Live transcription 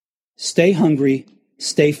Stay hungry,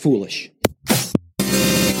 stay foolish.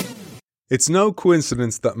 It's no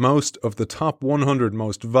coincidence that most of the top 100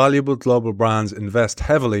 most valuable global brands invest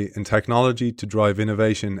heavily in technology to drive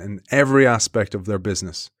innovation in every aspect of their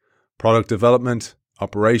business: product development,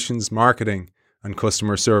 operations, marketing, and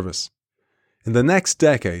customer service. In the next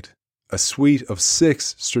decade, a suite of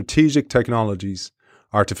 6 strategic technologies: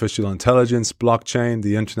 artificial intelligence, blockchain,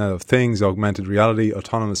 the Internet of Things, augmented reality,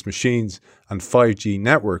 autonomous machines, and 5G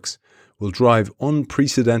networks, will drive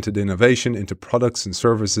unprecedented innovation into products and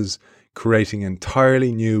services, creating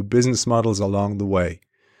entirely new business models along the way.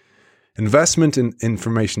 Investment in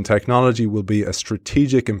information technology will be a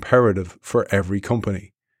strategic imperative for every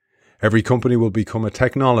company. Every company will become a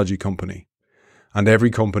technology company, and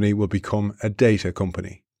every company will become a data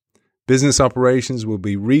company. Business operations will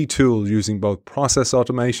be retooled using both process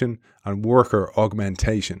automation and worker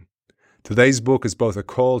augmentation. Today's book is both a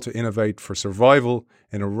call to innovate for survival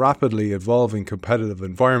in a rapidly evolving competitive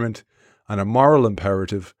environment and a moral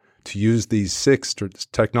imperative to use these 6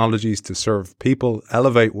 technologies to serve people,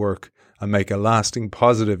 elevate work, and make a lasting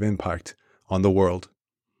positive impact on the world.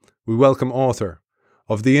 We welcome author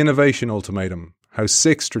of The Innovation Ultimatum: How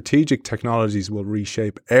 6 Strategic Technologies Will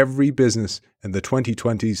Reshape Every Business in the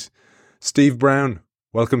 2020s, Steve Brown.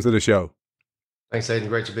 Welcome to the show. Thanks, Aidan.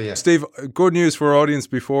 Great to be here. Steve, good news for our audience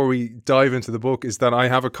before we dive into the book is that I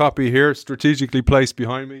have a copy here strategically placed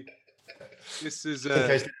behind me. This is in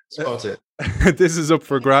case they spot it. This is up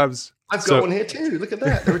for grabs. I've got one here too. Look at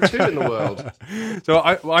that. There are 2 in the world. So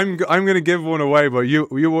I'm going to give one away, but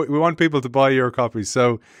we want people to buy your copy.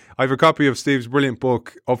 So I have a copy of Steve's brilliant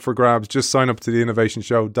book up for grabs. Just sign up to the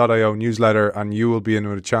innovationshow.io newsletter and you will be in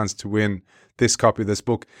with a chance to win this copy of this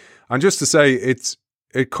book. And just to say,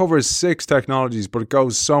 it covers 6 technologies, but it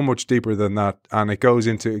goes so much deeper than that. And it goes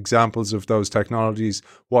into examples of those technologies,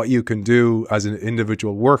 what you can do as an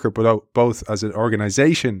individual worker, but both as an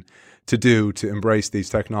organization to do to embrace these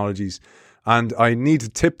technologies. And I need to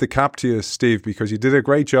tip the cap to you, Steve, because you did a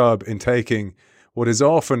great job in taking what is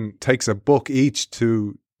often takes a book each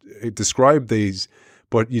to describe these,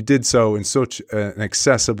 but you did so in such an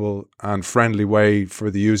accessible and friendly way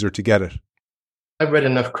for the user to get it. I've read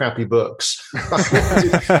enough crappy books.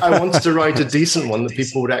 I wanted to write a decent one that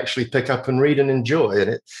people would actually pick up and read and enjoy,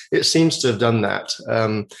 and it seems to have done that.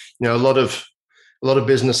 A lot of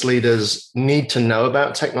business leaders need to know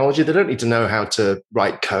about technology. They don't need to know how to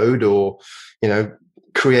write code or,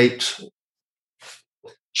 create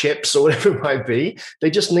chips or whatever it might be.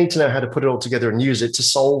 They just need to know how to put it all together and use it to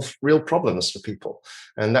solve real problems for people,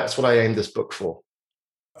 and that's what I aimed this book for.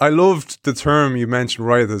 I loved the term you mentioned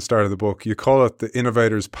right at the start of the book. You call it the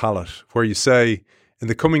innovator's palette, where you say, in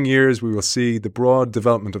the coming years, we will see the broad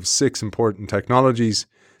development of 6 important technologies.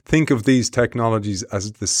 Think of these technologies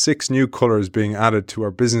as the 6 new colours being added to our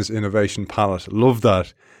business innovation palette. Love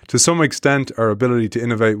that. To some extent, our ability to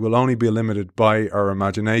innovate will only be limited by our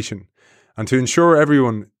imagination. And to ensure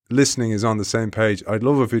everyone listening is on the same page, I'd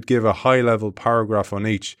love if you'd give a high-level paragraph on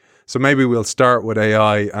each. So maybe we'll start with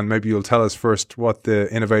AI, and maybe you'll tell us first what the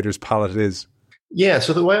innovator's palette is. Yeah,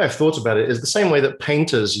 so the way I've thought about it is the same way that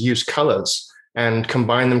painters use colors and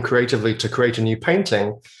combine them creatively to create a new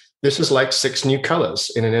painting. This is like 6 new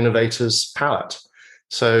colors in an innovator's palette.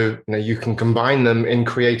 So you can combine them in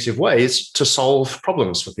creative ways to solve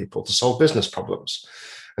problems for people, to solve business problems.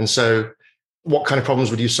 And so what kind of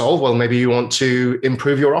problems would you solve? Well, maybe you want to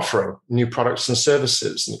improve your offering, new products and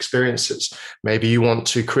services and experiences. Maybe you want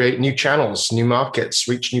to create new channels, new markets,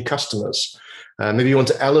 reach new customers. Maybe you want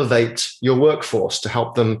to elevate your workforce to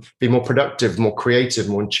help them be more productive, more creative,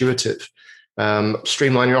 more intuitive.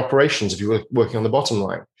 Streamline your operations if you were working on the bottom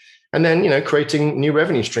line. And then, creating new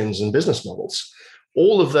revenue streams and business models.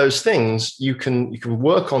 All of those things, you can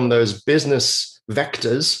work on those business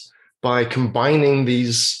vectors by combining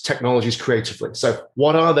these technologies creatively. So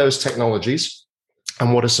what are those technologies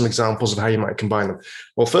and what are some examples of how you might combine them?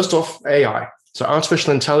 Well, first off, AI. So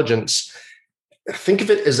artificial intelligence, think of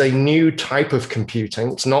it as a new type of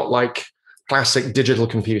computing. It's not like classic digital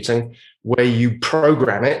computing where you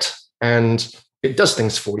program it and it does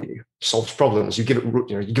things for you, solves problems. You give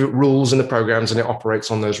it rules in the programs and it operates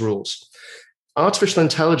on those rules. Artificial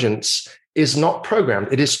intelligence is not programmed,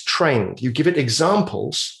 it is trained. You give it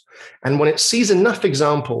examples, and when it sees enough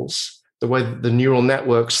examples, the way the neural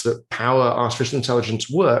networks that power artificial intelligence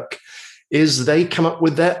work is they come up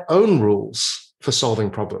with their own rules for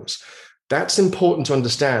solving problems. That's important to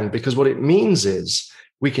understand because what it means is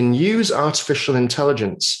we can use artificial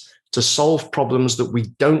intelligence to solve problems that we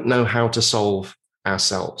don't know how to solve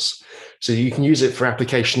ourselves. So you can use it for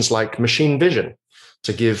applications like machine vision.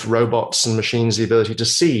 to give robots and machines the ability to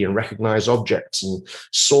see and recognize objects and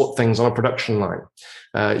sort things on a production line.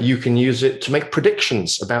 You can use it to make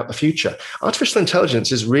predictions about the future. Artificial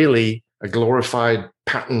intelligence is really a glorified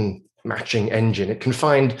pattern matching engine. It can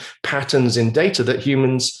find patterns in data that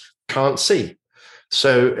humans can't see.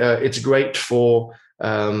 So it's great for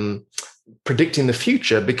predicting the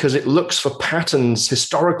future because it looks for patterns,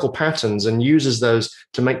 historical patterns, and uses those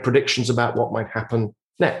to make predictions about what might happen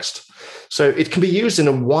next. So it can be used in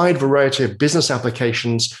a wide variety of business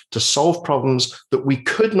applications to solve problems that we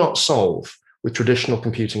could not solve with traditional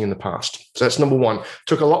computing in the past. So that's number one.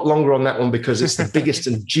 Took a lot longer on that one because it's the biggest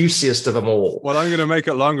and juiciest of them all. Well, I'm going to make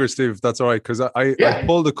it longer, Steve, if that's all right, because I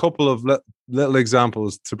pulled a couple of little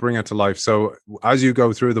examples to bring it to life. So as you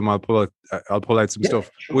go through them, I'll pull out some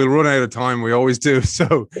stuff. Sure. We'll run out of time. We always do.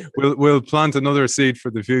 So we'll plant another seed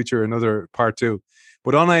for the future, another part two.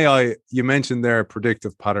 But on AI, you mentioned there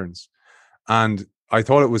predictive patterns. And I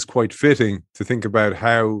thought it was quite fitting to think about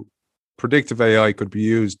how predictive AI could be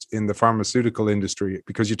used in the pharmaceutical industry,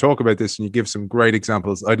 because you talk about this and you give some great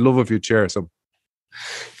examples. I'd love if you'd share some.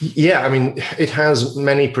 Yeah, I mean, it has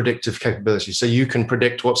many predictive capabilities. So you can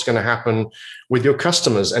predict what's going to happen with your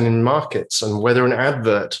customers and in markets, and whether an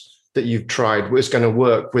advert that you've tried is going to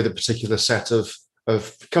work with a particular set of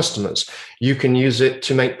customers. You can use it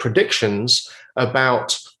to make predictions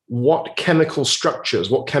about what chemical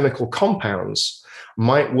structures, what chemical compounds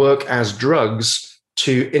might work as drugs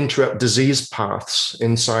to interrupt disease paths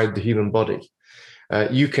inside the human body.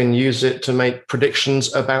 You can use it to make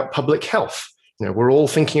predictions about public health. We're all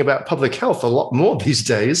thinking about public health a lot more these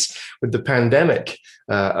days with the pandemic,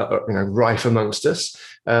 rife amongst us.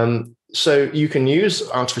 So you can use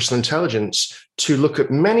artificial intelligence to look at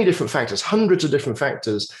many different factors, hundreds of different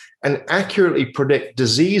factors, and accurately predict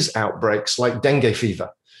disease outbreaks like dengue fever,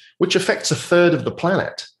 which affects a third of the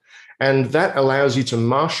planet. And that allows you to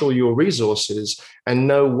marshal your resources and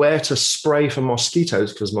know where to spray for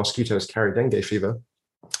mosquitoes, because mosquitoes carry dengue fever.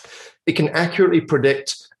 It can accurately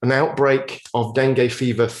predict an outbreak of dengue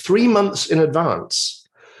fever 3 months in advance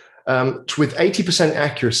with 80%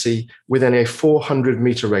 accuracy within a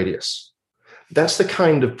 400-meter radius. That's the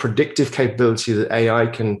kind of predictive capability that AI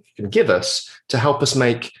can give us to help us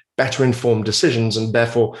make better informed decisions and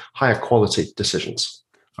therefore higher quality decisions.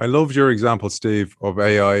 I loved your example, Steve, of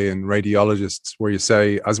AI and radiologists, where you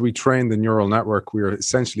say, as we train the neural network, we are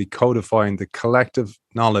essentially codifying the collective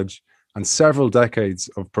knowledge and several decades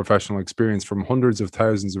of professional experience from hundreds of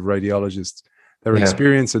thousands of radiologists. Their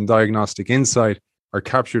experience and diagnostic insight are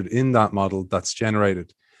captured in that model that's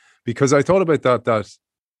generated. Because I thought about that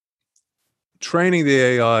training the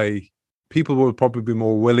AI, people will probably be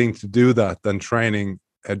more willing to do that than training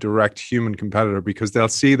a direct human competitor, because they'll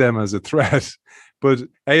see them as a threat. But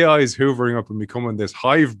AI is hoovering up and becoming this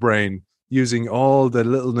hive brain, using all the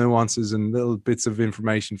little nuances and little bits of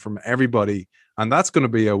information from everybody. And that's going to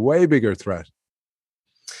be a way bigger threat.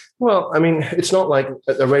 Well, I mean, it's not like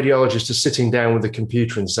a radiologist is sitting down with a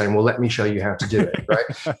computer and saying, well, let me show you how to do it,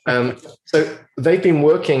 right? So they've been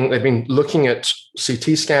looking at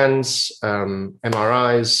CT scans,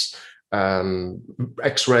 MRIs,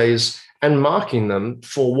 X-rays, and marking them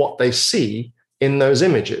for what they see in those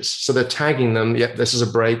images. So they're tagging them, yep, this is a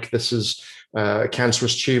break, this is a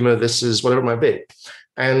cancerous tumor, this is whatever it might be.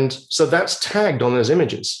 And so that's tagged on those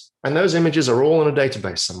images. And those images are all in a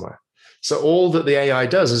database somewhere. So all that the AI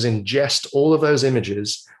does is ingest all of those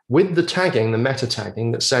images with the tagging, the meta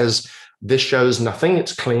tagging that says, this shows nothing,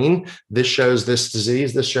 it's clean, this shows this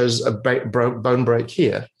disease, this shows a bone break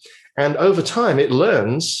here. And over time it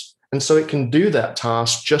learns, and so it can do that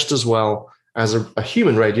task just as well as a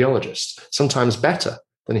human radiologist, sometimes better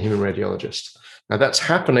than a human radiologist. Now that's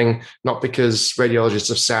happening not because radiologists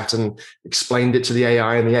have sat and explained it to the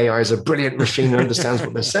AI and the AI is a brilliant machine that understands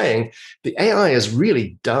what they're saying. The AI is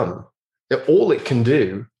really dumb. All it can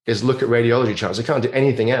do is look at radiology charts. It can't do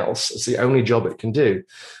anything else. It's the only job it can do.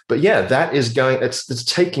 But yeah, that is it's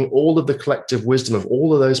taking all of the collective wisdom of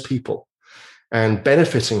all of those people and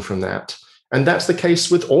benefiting from that. And that's the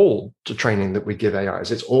case with all the training that we give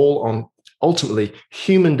AIs. It's all on ultimately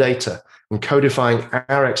human data and codifying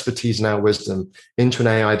our expertise and our wisdom into an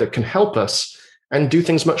AI that can help us and do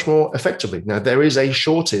things much more effectively. Now, there is a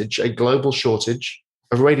global shortage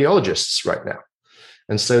of radiologists right now.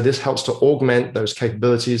 And so this helps to augment those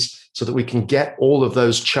capabilities so that we can get all of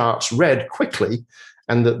those charts read quickly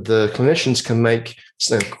and that the clinicians can make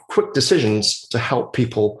quick decisions to help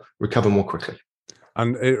people recover more quickly.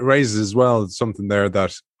 And it raises as well something there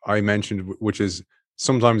that I mentioned, which is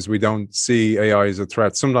sometimes we don't see AI as a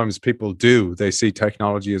threat. Sometimes people do. They see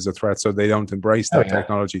technology as a threat, so they don't embrace that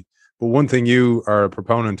technology. But one thing you are a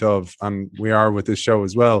proponent of, and we are with this show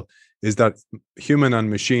as well, is that human and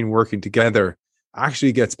machine working together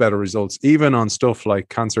actually gets better results, even on stuff like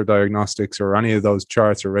cancer diagnostics or any of those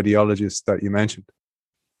charts or radiologists that you mentioned.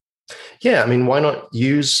 Yeah, I mean, why not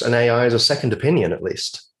use an AI as a second opinion at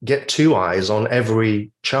least? Get two eyes on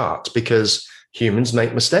every chart, because humans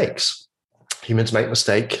make mistakes. Humans make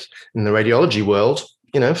mistakes in the radiology world,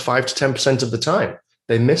 5 to 10% of the time.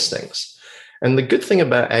 They miss things. And the good thing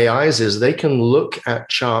about AIs is they can look at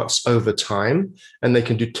charts over time and they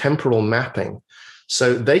can do temporal mapping.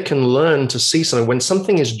 So they can learn to see something. When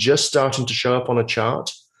something is just starting to show up on a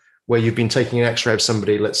chart, where you've been taking an X-ray of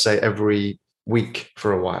somebody, let's say every week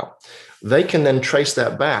for a while, they can then trace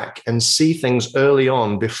that back and see things early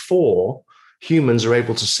on before humans are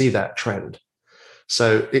able to see that trend.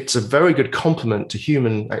 So it's a very good complement to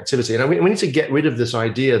human activity. And we need to get rid of this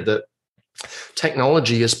idea that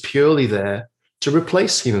technology is purely there to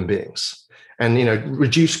replace human beings and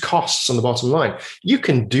reduce costs on the bottom line. You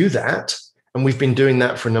can do that, and we've been doing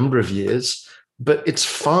that for a number of years, but it's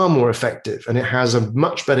far more effective and it has a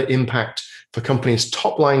much better impact for companies'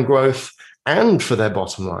 top line growth and for their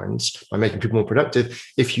bottom lines by making people more productive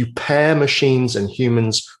if you pair machines and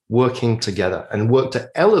humans working together and work to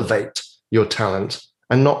elevate your talent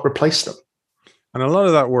and not replace them. And a lot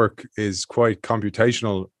of that work is quite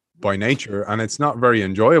computational by nature, and it's not very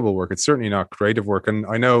enjoyable work. It's certainly not creative work. And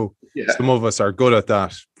I know some of us are good at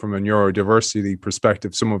that from a neurodiversity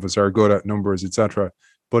perspective. Some of us are good at numbers, etc.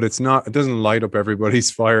 But it doesn't light up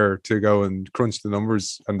everybody's fire to go and crunch the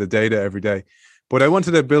numbers and the data every day. But I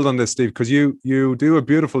wanted to build on this, Steve, because you do a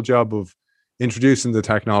beautiful job of introducing the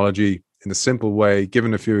technology in a simple way,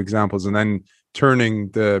 giving a few examples, and then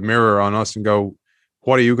turning the mirror on us and go,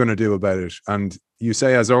 what are you going to do about it? And you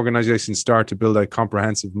say as organizations start to build out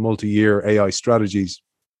comprehensive multi-year AI strategies,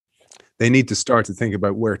 they need to start to think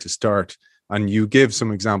about where to start. And you give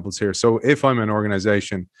some examples here. So if I'm an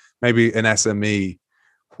organization, maybe an SME,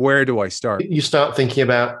 where do I start? You start thinking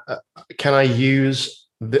about, can I use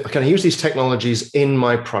these technologies in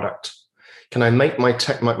my product? Can I make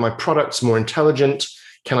my products more intelligent?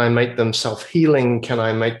 Can I make them self-healing? Can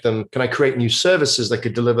I create new services that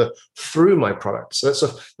could deliver through my product? So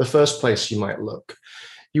that's the first place you might look.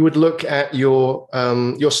 You would look at your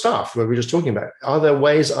staff, where we were just talking about. Are there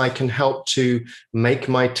ways I can help to make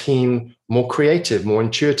my team more creative, more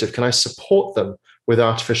intuitive? Can I support them with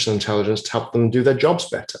artificial intelligence to help them do their jobs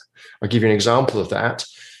better? I'll give you an example of that.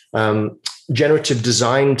 Generative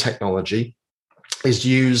design technology is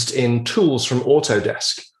used in tools from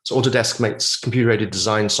Autodesk. So Autodesk makes computer-aided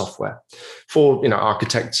design software for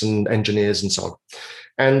architects and engineers and so on.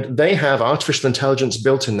 And they have artificial intelligence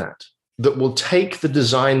built in that will take the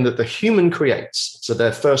design that the human creates, so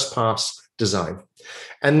their first pass design,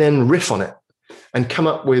 and then riff on it and come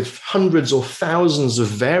up with hundreds or thousands of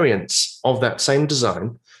variants of that same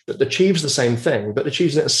design that achieves the same thing, but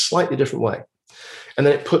achieves it a slightly different way. And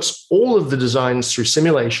then it puts all of the designs through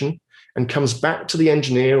simulation and comes back to the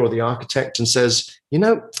engineer or the architect and says,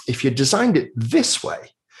 if you designed it this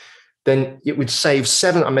way, then it would save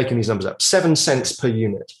I'm making these numbers up, 7 cents per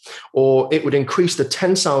unit, or it would increase the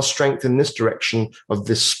tensile strength in this direction of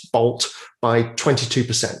this bolt by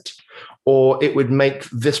 22%, or it would make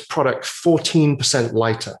this product 14%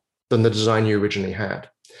 lighter than the design you originally had.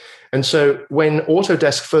 And so when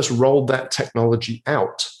Autodesk first rolled that technology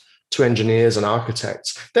out to engineers and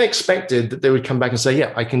architects, they expected that they would come back and say,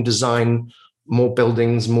 yeah, I can design more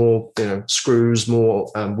buildings, more screws, more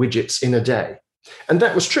widgets in a day. And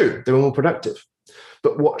that was true. They were more productive.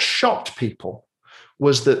 But what shocked people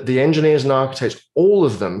was that the engineers and architects, all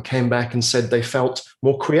of them came back and said they felt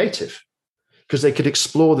more creative because they could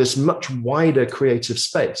explore this much wider creative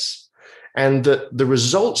space, and that the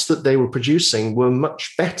results that they were producing were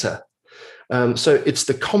much better. So it's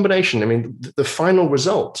the combination. I mean, the final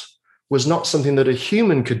result was not something that a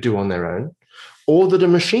human could do on their own or that a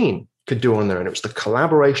machine could do on their own. It was the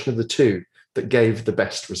collaboration of the two that gave the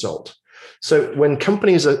best result. So when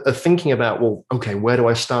companies are thinking about, well, okay, where do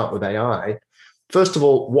I start with AI? First of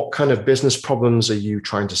all, what kind of business problems are you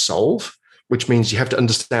trying to solve? Which means you have to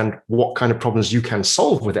understand what kind of problems you can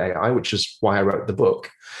solve with AI, which is why I wrote the book.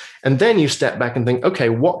 And then you step back and think, okay,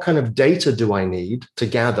 what kind of data do I need to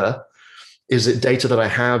gather? Is it data that I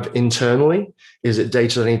have internally? Is it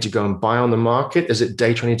data that I need to go and buy on the market? Is it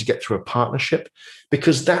data I need to get through a partnership?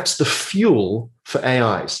 Because that's the fuel for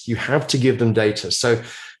AIs. You have to give them data. So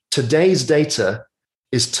today's data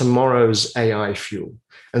is tomorrow's AI fuel.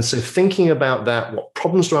 And so thinking about that, what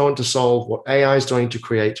problems do I want to solve? What AIs do I need to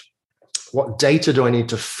create? What data do I need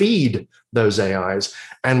to feed those AIs?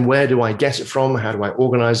 And where do I get it from? How do I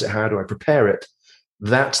organize it? How do I prepare it?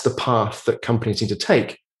 that's the path that companies need to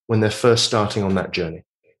take when they're first starting on that journey.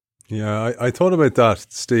 Yeah, I thought about that,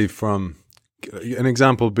 Steve, from an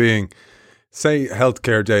example being, say,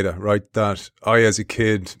 healthcare data, right? That I, as a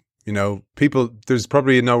kid, there's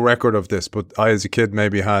probably no record of this, but I, as a kid,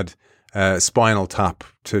 maybe had spinal tap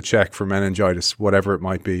to check for meningitis, whatever it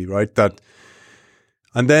might be, right?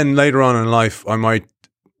 And then later on in life, I might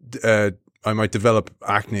develop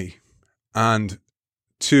acne, and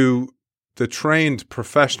to the trained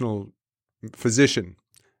professional physician,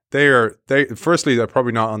 firstly, they're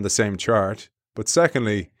probably not on the same chart, but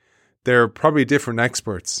secondly, they're probably different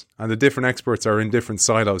experts, and the different experts are in different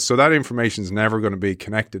silos. So that information is never going to be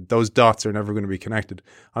connected. Those dots are never going to be connected.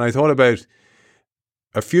 And I thought about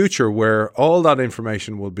a future where all that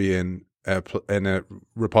information will be in a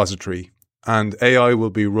repository, and AI will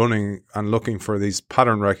be running and looking for these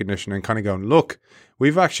pattern recognition and kind of going, look,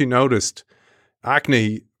 we've actually noticed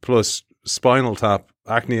acne plus spinal tap,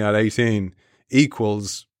 acne at 18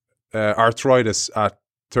 equals arthritis at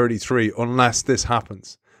 33, unless this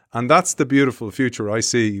happens. And that's the beautiful future I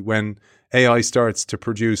see when AI starts to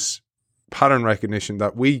produce pattern recognition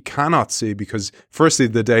that we cannot see, because firstly,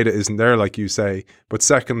 the data isn't there, like you say, but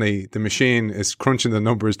secondly, the machine is crunching the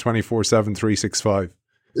numbers 24/7, 365.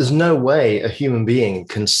 There's no way a human being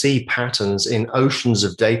can see patterns in oceans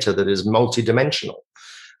of data that is multidimensional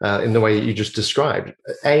in the way you just described.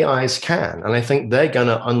 AIs can, and I think they're going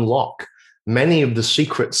to unlock many of the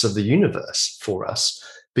secrets of the universe for us,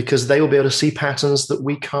 because they will be able to see patterns that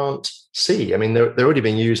we can't see. I mean, they're already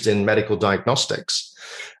being used in medical diagnostics.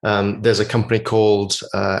 There's a company called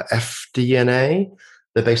FDNA.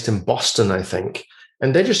 They're based in Boston, I think.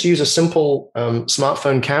 And they just use a simple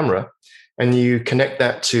smartphone camera, and you connect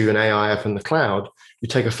that to an AI app in the cloud. You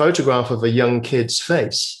take a photograph of a young kid's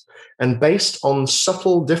face, and based on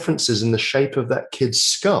subtle differences in the shape of that kid's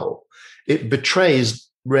skull, it betrays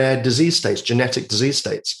rare disease states, genetic disease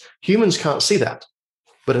states. Humans can't see that,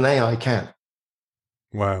 but an AI can.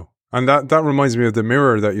 Wow. And that reminds me of the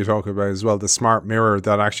mirror that you talk about as well, the smart mirror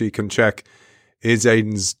that actually can check, is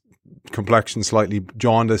Aiden's complexion slightly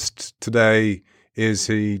jaundiced today? Is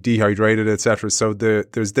he dehydrated, etc.? So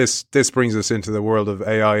there's this brings us into the world of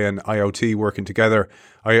AI and IoT working together.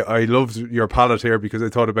 I loved your palette here, because I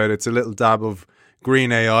thought about it's a little dab of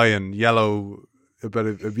green AI and yellow, a bit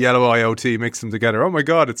of yellow IoT, mix them together. Oh my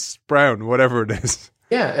God, it's brown, whatever it is.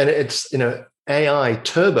 Yeah, and it's, AI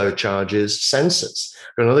turbocharges sensors.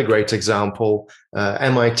 Another great example,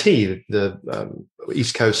 MIT, the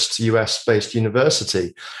East Coast US-based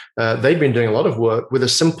university, they've been doing a lot of work with a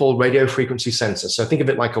simple radio frequency sensor. So think of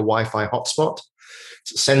it like a Wi-Fi hotspot.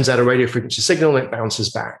 It sends out a radio frequency signal and it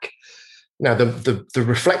bounces back. Now, the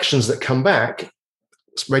reflections that come back,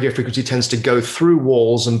 radio frequency tends to go through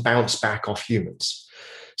walls and bounce back off humans.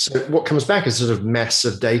 So what comes back is a sort of mess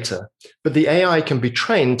of data, but the AI can be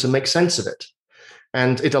trained to make sense of it.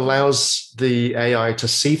 And it allows the AI to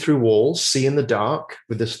see through walls, see in the dark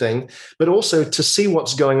with this thing, but also to see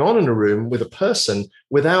what's going on in a room with a person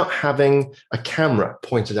without having a camera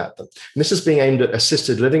pointed at them. And this is being aimed at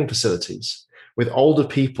assisted living facilities with older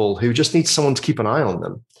people who just need someone to keep an eye on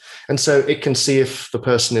them. And so it can see if the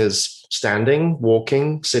person is standing,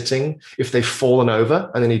 walking, sitting, if they've fallen over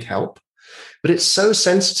and they need help. But it's so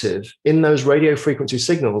sensitive in those radio frequency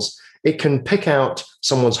signals, it can pick out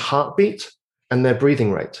someone's heartbeat and their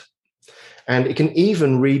breathing rate. And it can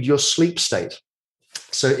even read your sleep state.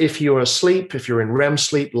 So if you're asleep, if you're in REM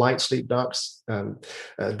sleep, light sleep, dark,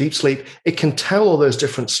 deep sleep, it can tell all those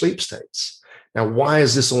different sleep states. Now, why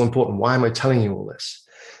is this all important? Why am I telling you all this?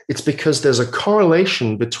 It's because there's a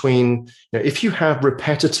correlation between, if you have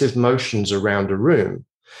repetitive motions around a room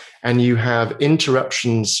and you have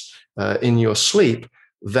interruptions in your sleep,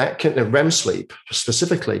 that can, REM sleep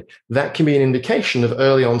specifically, that can be an indication of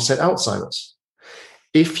early onset Alzheimer's.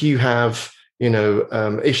 If you have,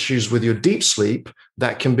 issues with your deep sleep,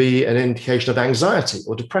 that can be an indication of anxiety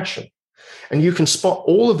or depression. And you can spot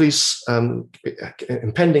all of these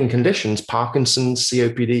impending conditions, Parkinson's,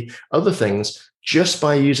 COPD, other things, just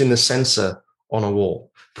by using the sensor on a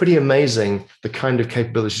wall. Pretty amazing the kind of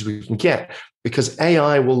capabilities we can get, because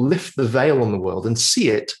AI will lift the veil on the world and see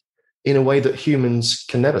it in a way that humans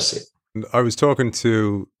can never see it. I was talking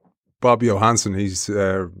to Bob Johansson. He's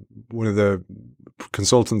one of the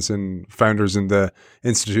consultants and founders in the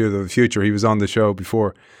Institute of the Future. He was on the show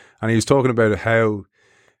before, and he was talking about how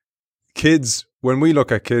kids, when we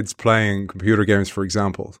look at kids playing computer games, for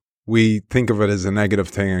example, we think of it as a negative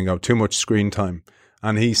thing and go, too much screen time.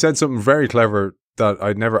 And he said something very clever that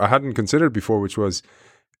I hadn't considered before, which was,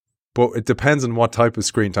 But it depends on what type of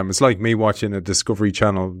screen time. It's like me watching a Discovery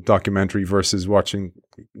Channel documentary versus watching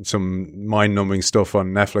some mind-numbing stuff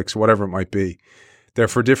on Netflix, whatever it might be. They're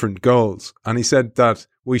for different goals. And he said that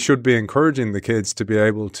we should be encouraging the kids to be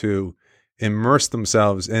able to immerse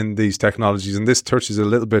themselves in these technologies. And this touches a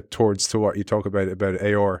little bit towards to what you talk about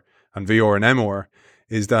AR and VR and MR,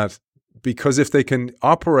 is that because if they can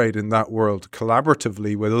operate in that world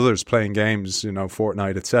collaboratively with others playing games,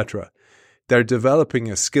 Fortnite, etc., they're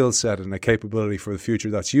developing a skill set and a capability for the future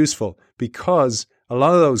that's useful, because a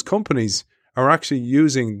lot of those companies are actually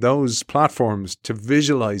using those platforms to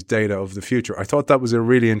visualize data of the future. I thought that was a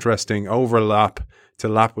really interesting overlap to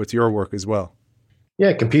lap with your work as well.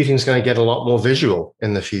 Yeah, computing is going to get a lot more visual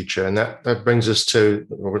in the future. And that brings us to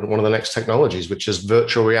one of the next technologies, which is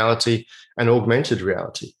virtual reality and augmented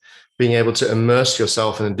reality. Being able to immerse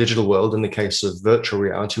yourself in a digital world, in the case of virtual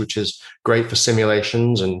reality, which is great for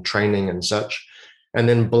simulations and training and such, and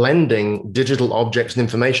then blending digital objects and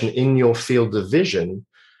information in your field of vision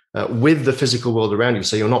with the physical world around you.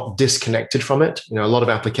 So you're not disconnected from it. A lot of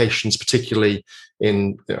applications, particularly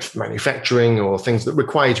in manufacturing or things that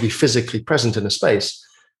require you to be physically present in a space,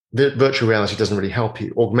 virtual reality doesn't really help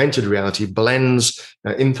you. Augmented reality blends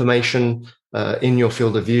information in your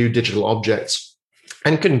field of view, digital objects,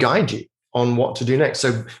 and can guide you on what to do next.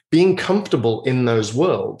 So being comfortable in those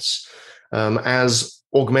worlds, as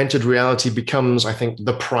augmented reality becomes, I think,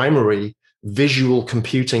 the primary visual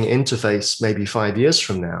computing interface maybe 5 years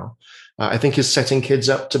from now, I think is setting kids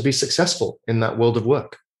up to be successful in that world of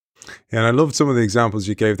work. Yeah, and I loved some of the examples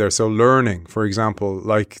you gave there. So learning, for example,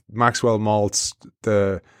 like Maxwell Maltz,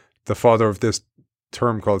 the father of this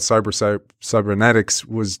term called cybernetics,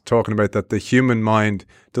 was talking about that the human mind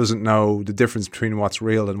doesn't know the difference between what's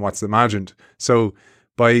real and what's imagined. So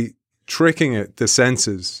by tricking the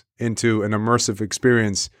senses into an immersive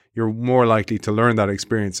experience, you're more likely to learn that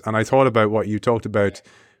experience. And I thought about what you talked about,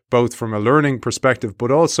 both from a learning perspective,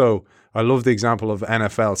 but also I love the example of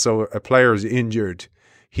NFL. So a player is injured.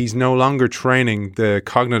 He's no longer training the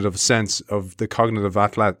cognitive sense of the cognitive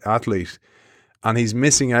athlete, and he's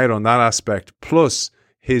missing out on that aspect. Plus,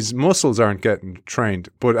 his muscles aren't getting trained.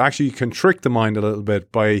 But actually, you can trick the mind a little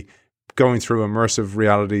bit by going through immersive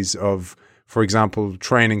realities of, for example,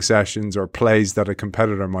 training sessions or plays that a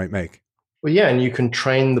competitor might make. Well, yeah, and you can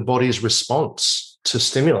train the body's response to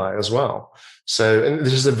stimuli as well. So, and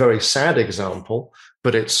this is a very sad example,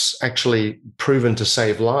 but it's actually proven to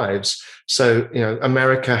save lives. So,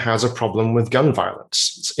 America has a problem with gun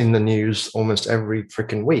violence. It's in the news almost every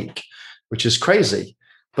freaking week, which is crazy.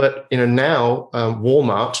 But, now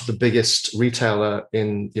Walmart, the biggest retailer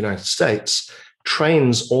in the United States,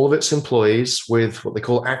 trains all of its employees with what they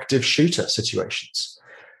call active shooter situations.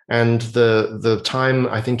 And the time,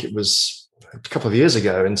 I think it was a couple of years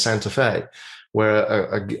ago in Santa Fe, where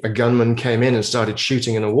a gunman came in and started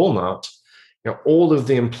shooting in a Walmart, all of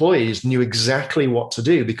the employees knew exactly what to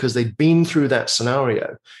do because they'd been through that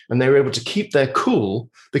scenario, and they were able to keep their cool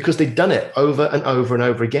because they'd done it over and over and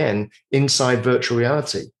over again inside virtual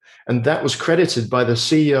reality. And that was credited by the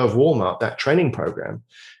CEO of Walmart, that training program,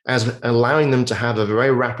 as allowing them to have a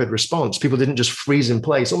very rapid response. People didn't just freeze in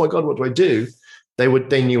place. Oh my God, what do I do?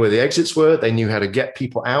 They knew where the exits were. They knew how to get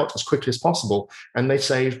people out as quickly as possible. And they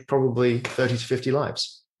saved probably 30 to 50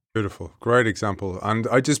 lives. Beautiful. Great example. And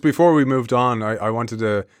before we moved on, I wanted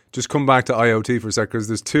to just come back to IoT for a sec, because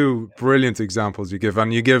there's two brilliant examples you give,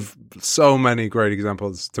 and you give so many great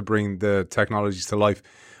examples to bring the technologies to life.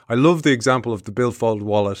 I love the example of the billfold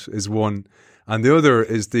wallet is one, and the other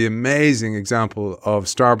is the amazing example of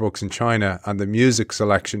Starbucks in China and the music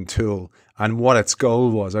selection tool and what its goal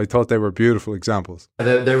was. I thought they were beautiful examples.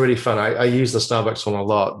 They're really fun. I use the Starbucks one a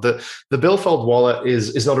lot. The billfold wallet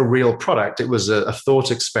is not a real product. It was a thought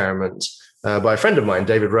experiment by a friend of mine,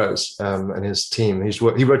 David Rose, and his team.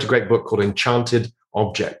 He wrote a great book called Enchanted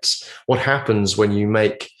Objects. What happens when you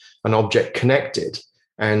make an object connected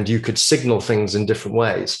and you could signal things in different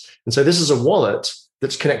ways. And so this is a wallet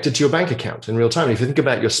that's connected to your bank account in real time. If you think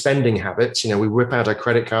about your spending habits, we whip out our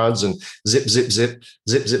credit cards and zip, zip, zip,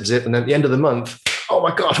 zip, zip, zip. And then at the end of the month, oh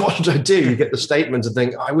my God, what did I do? You get the statement and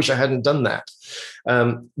think, I wish I hadn't done that.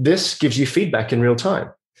 This gives you feedback in real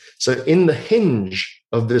time. So in the hinge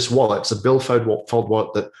of this wallet, it's a billfold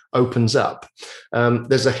wallet that opens up.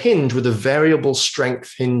 There's a hinge with a variable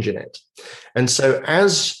strength hinge in it. And so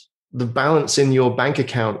as the balance in your bank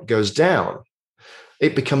account goes down,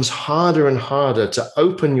 it becomes harder and harder to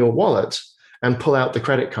open your wallet and pull out the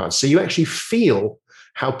credit card. So you actually feel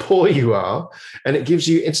how poor you are, and it gives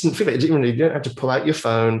you instant feedback. You don't have to pull out your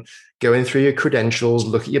phone, go in through your credentials,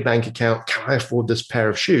 look at your bank account. Can I afford this pair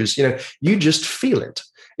of shoes? You just feel it.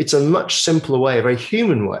 It's a much simpler way, a very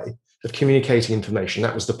human way of communicating information.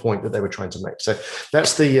 That was the point that they were trying to make. So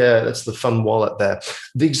that's the fun wallet there.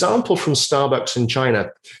 The example from Starbucks in China.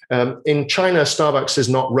 In China, Starbucks is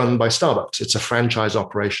not run by Starbucks. It's a franchise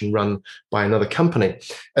operation run by another company.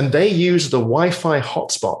 And they use the Wi-Fi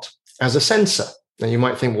hotspot as a sensor. Now you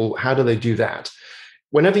might think, well, how do they do that?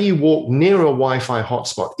 Whenever you walk near a Wi-Fi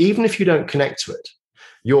hotspot, even if you don't connect to it,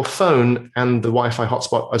 your phone and the Wi-Fi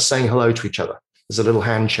hotspot are saying hello to each other. There's a little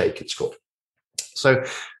handshake, it's called. So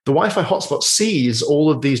the Wi-Fi hotspot sees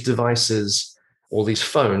all of these devices, all these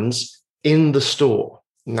phones in the store.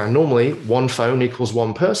 Now, normally one phone equals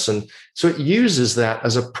one person. So it uses that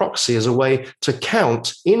as a proxy, as a way to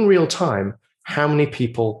count in real time how many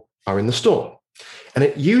people are in the store. And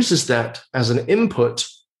it uses that as an input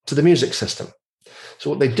to the music system. So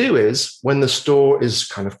what they do is when the store is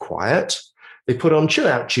kind of quiet, they put on chill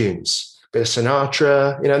out tunes, a bit of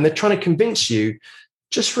Sinatra, and they're trying to convince you,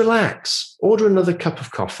 just relax, order another cup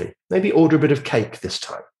of coffee, maybe order a bit of cake this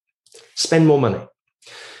time, spend more money.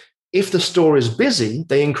 If the store is busy,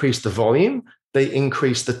 they increase the volume, they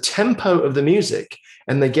increase the tempo of the music,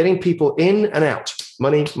 and they're getting people in and out,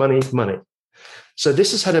 money, money, money. So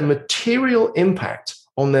this has had a material impact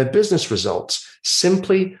on their business results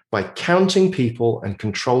simply by counting people and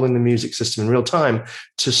controlling the music system in real time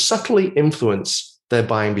to subtly influence their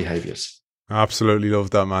buying behaviors. Absolutely love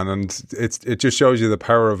that, man. And it just shows you the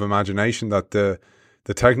power of imagination, that the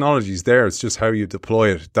technology is there. It's just how you deploy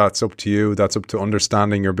it. That's up to you. That's up to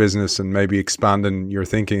understanding your business and maybe expanding your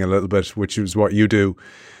thinking a little bit, which is what you do.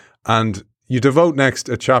 And you devote next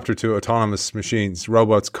a chapter to autonomous machines,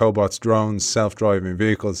 robots, cobots, drones, self-driving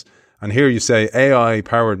vehicles. And here you say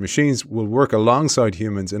AI-powered machines will work alongside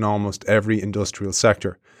humans in almost every industrial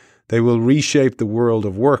sector. They will reshape the world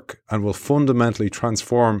of work and will fundamentally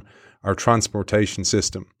transform our transportation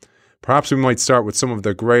system. Perhaps we might start with some of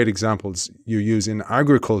the great examples you use in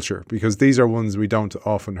agriculture, because these are ones we don't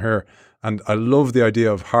often hear. And I love the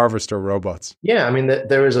idea of harvester robots. Yeah, I mean,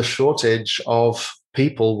 there is a shortage of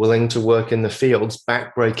people willing to work in the fields,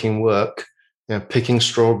 back-breaking work, picking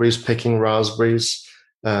strawberries, picking raspberries,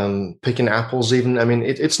 picking apples even. I mean,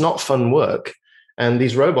 it's not fun work. And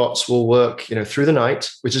these robots will work, through the night,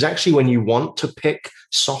 which is actually when you want to pick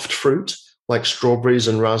soft fruit like strawberries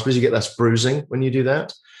and raspberries. You get less bruising when you do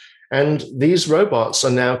that. And these robots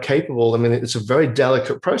are now capable. I mean, it's a very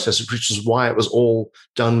delicate process, which is why it was all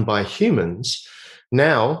done by humans.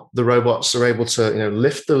 Now the robots are able to,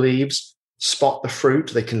 lift the leaves, spot the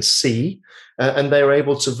fruit, they can see, and they're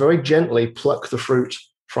able to very gently pluck the fruit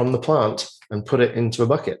from the plant and put it into a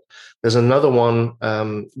bucket. There's another one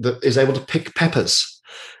that is able to pick peppers.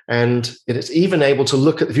 And it is even able to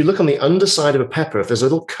look at, if you look on the underside of a pepper, if there's a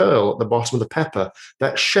little curl at the bottom of the pepper,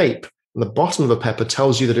 that shape on the bottom of a pepper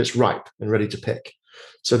tells you that it's ripe and ready to pick.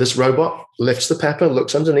 So this robot lifts the pepper,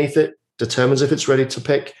 looks underneath it, determines if it's ready to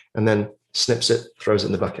pick, and then snips it, throws it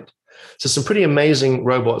in the bucket. So some pretty amazing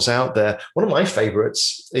robots out there. One of my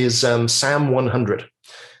favorites is SAM 100.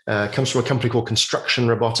 Comes from a company called Construction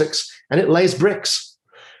Robotics, and it lays bricks.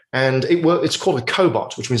 And it's called a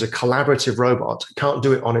cobot, which means a collaborative robot. It can't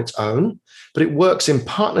do it on its own, but it works in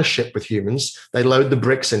partnership with humans. They load the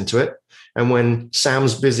bricks into it. And when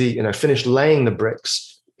Sam's busy, finished laying the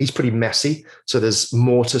bricks, he's pretty messy. So there's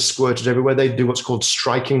mortar squirted everywhere. They do what's called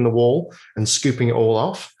striking the wall and scooping it all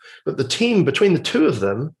off. But the team, between the two of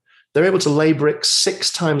them, they're able to lay bricks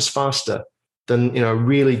 6 times faster than, a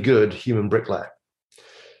really good human bricklayer.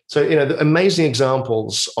 So, the amazing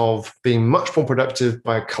examples of being much more productive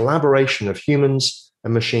by a collaboration of humans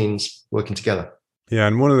and machines working together. Yeah,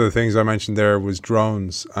 and one of the things I mentioned there was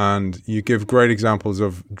drones, and you give great examples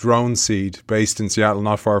of Drone Seed, based in Seattle,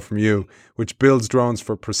 not far from you, which builds drones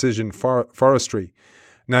for precision forestry.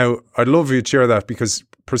 Now, I'd love you to share that, because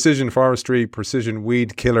precision forestry, precision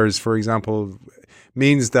weed killers, for example,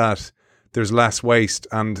 means that there's less waste.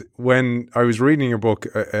 And when I was reading your book,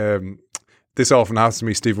 this often happens to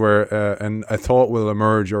me, Steve, where a thought will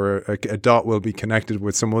emerge or a dot will be connected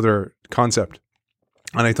with some other concept.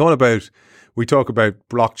 And I thought about, we talk about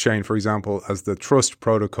blockchain, for example, as the trust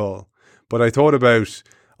protocol, but I thought about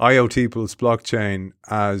IoT plus blockchain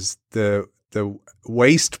as the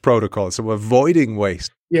waste protocol, so avoiding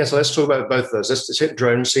waste. Yeah, so let's talk about both of those. Let's hit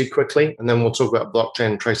Drone Seed quickly, and then we'll talk about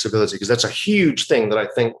blockchain traceability, because that's a huge thing that I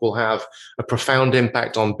think will have a profound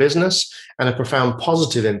impact on business and a profound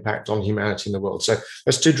positive impact on humanity in the world. So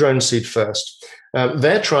let's do Drone Seed first.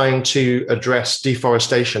 They're trying to address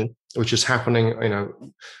deforestation, which is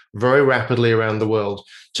happening, very rapidly around the world,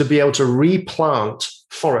 to be able to replant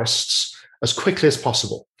forests as quickly as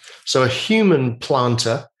possible. So a human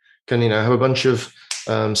planter can, have a bunch of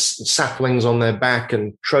saplings on their back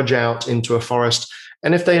and trudge out into a forest.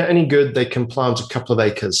 And if they are any good, they can plant a couple of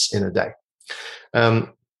acres in a day.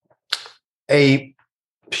 A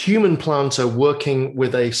human planter working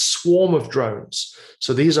with a swarm of drones.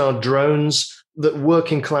 So these are drones that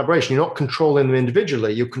work in collaboration. You're not controlling them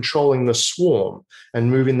individually, you're controlling the swarm and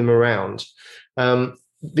moving them around.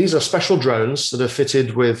 These are special drones that are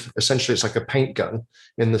fitted with, essentially, it's like a paint gun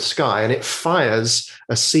in the sky, and it fires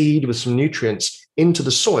a seed with some nutrients into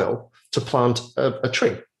the soil to plant a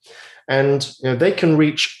tree. And they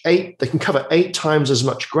can cover 8 times as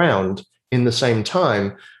much ground in the same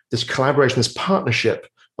time. This collaboration, this partnership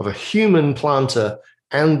of a human planter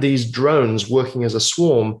and these drones working as a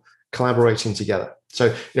swarm, collaborating together.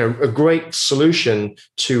 So, a great solution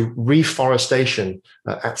to reforestation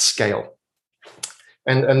at scale.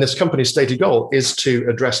 And this company's stated goal is to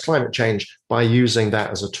address climate change by using that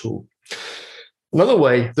as a tool. Another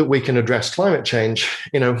way that we can address climate change,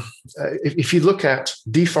 if you look at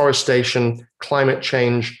deforestation, climate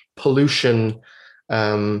change, pollution,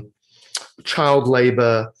 child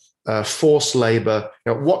labor, forced labor,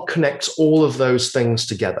 what connects all of those things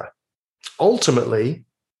together? Ultimately,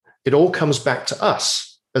 it all comes back to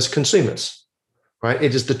us as consumers, right?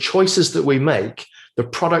 It is the choices that we make, the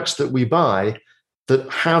products that we buy, that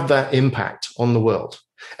have that impact on the world.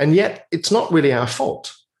 And yet it's not really our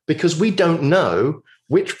fault, because we don't know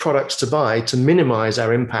which products to buy to minimize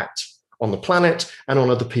our impact on the planet and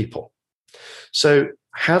on other people. So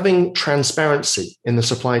having transparency in the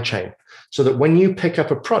supply chain, so that when you pick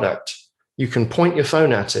up a product, you can point your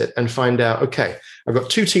phone at it and find out, okay, I've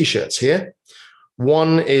got 2 t-shirts here.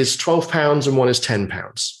 One is £12 and one is £10,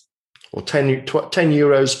 or 10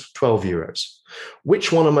 euros, 12 euros.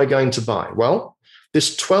 Which one am I going to buy? Well,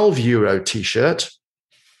 this 12 euro t-shirt,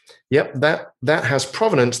 yep, that has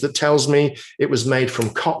provenance that tells me it was made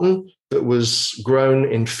from cotton that was grown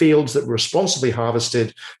in fields that were responsibly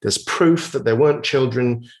harvested. There's proof that there weren't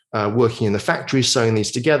children working in the factories sewing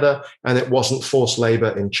these together, and it wasn't forced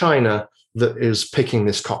labor in China that is picking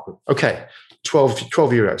this cotton. Okay, 12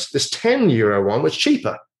 euros. This 10 euro one was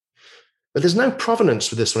cheaper, but there's no provenance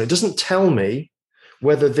for this one. It doesn't tell me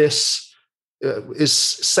whether this is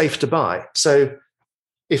safe to buy. So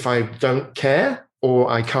if I don't care or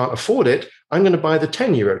I can't afford it, I'm going to buy the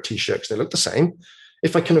 10 euro t-shirt because they look the same.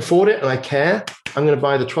 If I can afford it and I care, I'm going to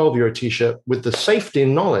buy the 12 euro t-shirt with the safety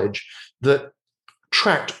and knowledge that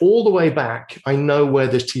tracked all the way back. I know where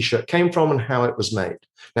this t-shirt came from and how it was made.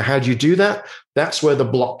 Now, how do you do that? That's where the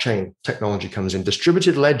blockchain technology comes in.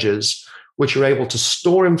 Distributed ledgers, which are able to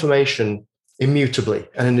store information immutably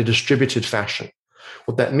and in a distributed fashion.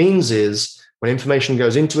 What that means is when information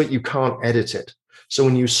goes into it, you can't edit it. So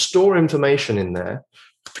when you store information in there,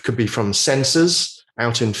 it could be from sensors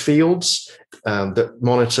out in fields that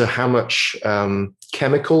monitor how much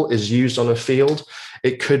chemical is used on a field.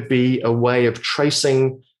 It could be a way of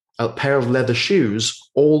tracing a pair of leather shoes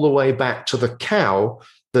all the way back to the cow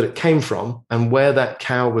that it came from and where that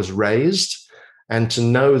cow was raised, and to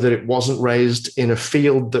know that it wasn't raised in a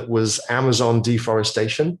field that was Amazon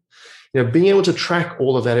deforestation. Being able to track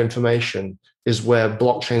all of that information is where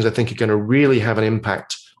blockchains, I think, are going to really have an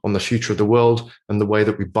impact on the future of the world and the way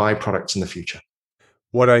that we buy products in the future.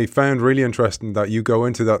 What I found really interesting that you go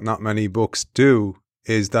into that not many books do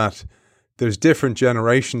is that there's different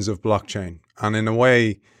generations of blockchain. And in a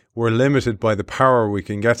way, we're limited by the power we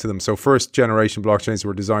can get to them. So first generation blockchains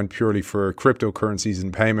were designed purely for cryptocurrencies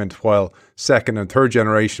and payment, while second and third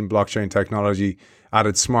generation blockchain technology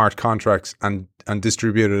added smart contracts and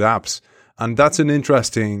distributed apps. And that's an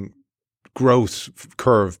interesting growth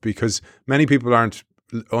curve, because many people don't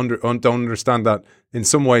understand that in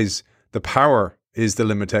some ways the power is the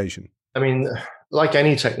limitation. I mean, like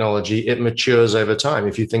any technology, it matures over time.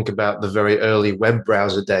 If you think about the very early web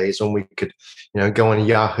browser days when we could, go on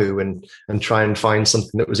Yahoo and try and find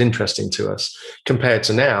something that was interesting to us, compared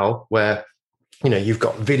to now where, you've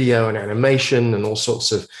got video and animation and all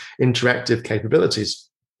sorts of interactive capabilities.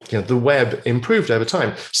 The web improved over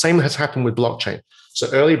time. Same has happened with blockchain. So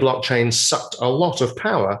early blockchains sucked a lot of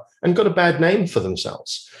power and got a bad name for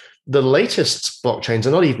themselves. The latest blockchains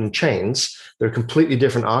are not even chains. They're a completely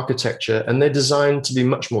different architecture, and they're designed to be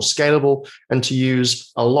much more scalable and to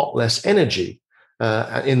use a lot less energy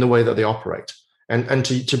in the way that they operate, and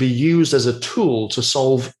to be used as a tool to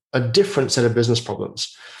solve a different set of business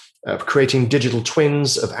problems. Creating digital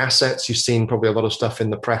twins of assets. You've seen probably a lot of stuff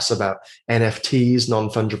in the press about NFTs,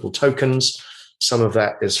 non-fungible tokens. Some of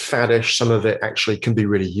that is faddish. Some of it actually can be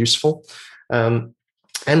really useful.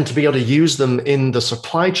 and to be able to use them in the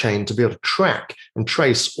supply chain to be able to track and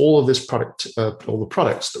trace all of this product, all the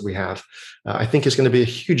products that we have, I think is going to be a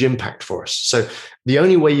huge impact for us. So the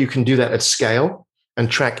only way you can do that at scale and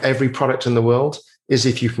track every product in the world is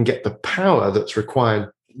if you can get the power that's required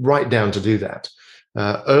right down to do that.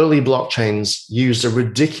 Early blockchains used a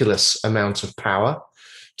ridiculous amount of power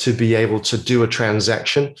to be able to do a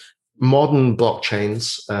transaction. Modern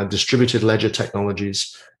blockchains, distributed ledger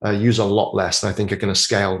technologies, use a lot less, and I think are going to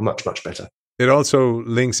scale much, much better. It also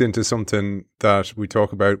links into something that we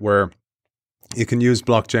talk about where you can use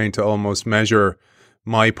blockchain to almost measure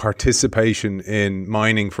my participation in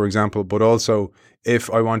mining, for example, but also if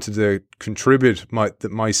I wanted to contribute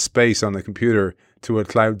my space on the computer to a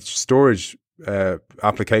cloud storage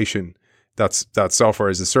application, that's software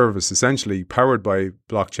as a service, essentially powered by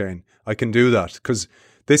blockchain, I can do that. Because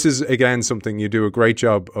this is, again, something you do a great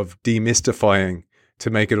job of demystifying to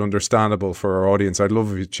make it understandable for our audience. I'd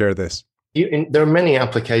love if you'd share this. There are many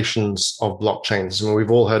applications of blockchains. I mean, we've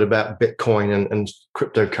all heard about Bitcoin and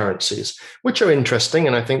cryptocurrencies, which are interesting,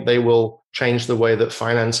 and I think they will change the way that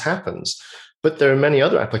finance happens. But there are many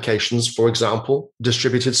other applications, for example,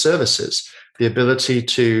 distributed services, the ability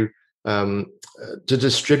to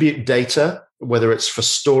distribute data, whether it's for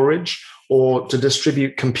storage or to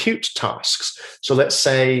distribute compute tasks. So let's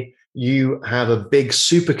say you have a big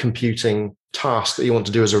supercomputing task that you want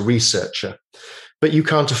to do as a researcher, but you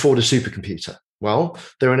can't afford a supercomputer. Well,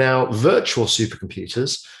 there are now virtual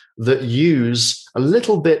supercomputers that use a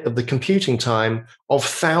little bit of the computing time of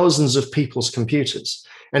thousands of people's computers.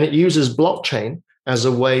 And it uses blockchain as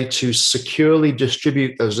a way to securely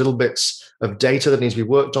distribute those little bits of data that needs to be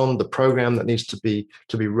worked on, the program that needs to be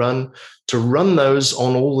run, to run those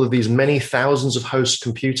on all of these many thousands of host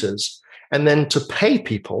computers, and then to pay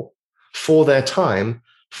people for their time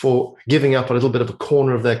for giving up a little bit of a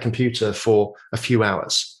corner of their computer for a few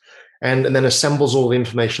hours. And then assembles all the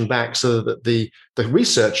information back so that the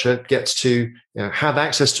researcher gets to have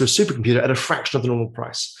access to a supercomputer at a fraction of the normal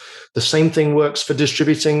price. The same thing works for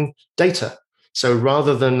distributing data. So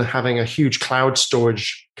rather than having a huge cloud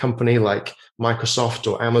storage company like Microsoft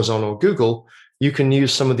or Amazon or Google, you can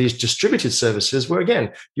use some of these distributed services where,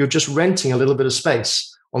 again, you're just renting a little bit of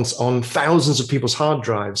space on thousands of people's hard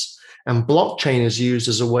drives. And blockchain is used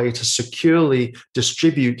as a way to securely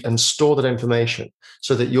distribute and store that information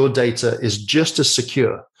so that your data is just as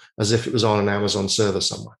secure as if it was on an Amazon server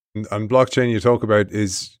somewhere. And blockchain you talk about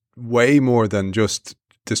is way more than just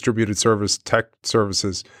distributed service tech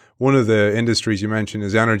services. One of the industries you mentioned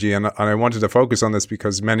is energy. And I wanted to focus on this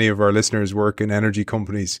because many of our listeners work in energy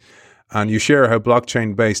companies. And you share how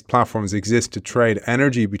blockchain-based platforms exist to trade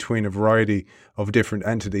energy between a variety of different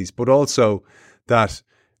entities, but also that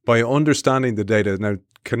by understanding the data, now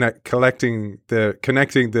connecting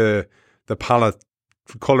the palette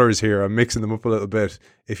colors here, I'm mixing them up a little bit.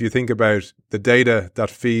 If you think about the data that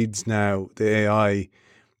feeds now the AI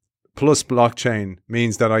plus blockchain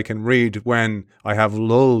means that I can read when I have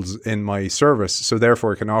lulls in my service, so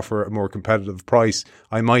therefore I can offer a more competitive price.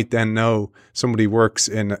 I might then know somebody works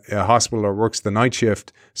in a hospital or works the night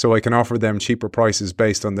shift, so I can offer them cheaper prices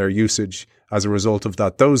based on their usage as a result of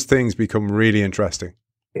that. Those things become really interesting.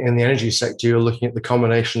 In the energy sector, you're looking at the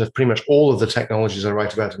combination of pretty much all of the technologies I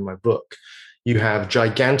write about in my book. You have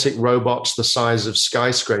gigantic robots the size of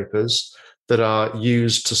skyscrapers that are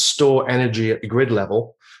used to store energy at the grid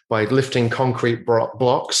level by lifting concrete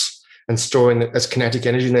blocks and storing it as kinetic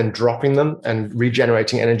energy and then dropping them and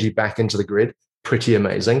regenerating energy back into the grid. Pretty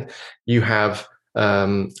amazing. You have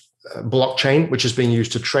blockchain, which is being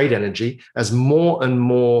used to trade energy as more and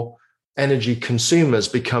more energy consumers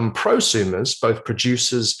become prosumers, both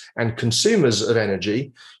producers and consumers of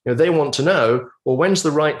energy. They want to know, well, when's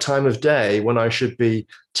the right time of day when I should be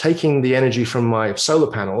taking the energy from my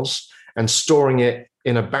solar panels and storing it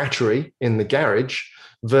in a battery in the garage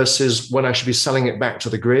versus when I should be selling it back to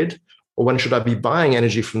the grid, or when should I be buying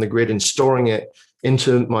energy from the grid and storing it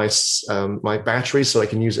into my battery so I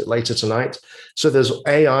can use it later tonight. So there's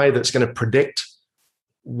AI that's going to predict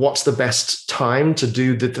what's the best time to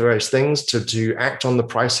do the various things, to act on the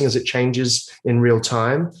pricing as it changes in real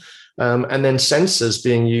time. And then sensors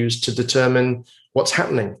being used to determine what's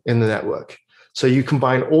happening in the network. So you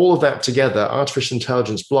combine all of that together, artificial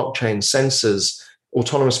intelligence, blockchain, sensors,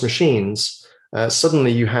 autonomous machines,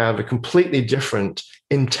 suddenly you have a completely different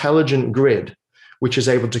intelligent grid, which is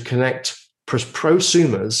able to connect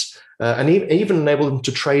prosumers and even enable them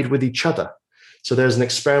to trade with each other. So there's an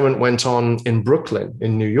experiment went on in Brooklyn,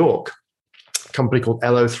 in New York. A company called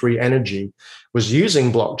LO3 Energy was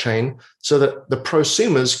using blockchain so that the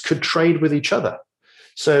prosumers could trade with each other.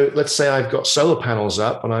 So let's say I've got solar panels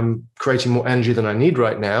up and I'm creating more energy than I need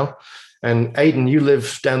right now. And Aidan, you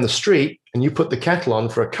live down the street and you put the kettle on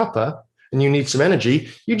for a cuppa and you need some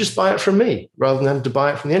energy, you just buy it from me rather than having to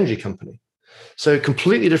buy it from the energy company. So a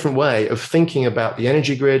completely different way of thinking about the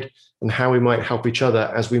energy grid and how we might help each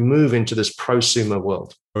other as we move into this prosumer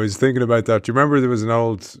world. I was thinking about that. Do you remember there was an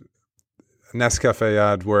old Nescafe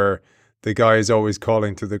ad where the guy is always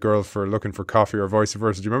calling to the girl for looking for coffee or vice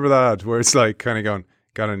versa? Do you remember that ad where it's like kind of going,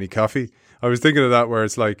 got any coffee? I was thinking of that where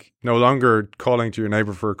it's like no longer calling to your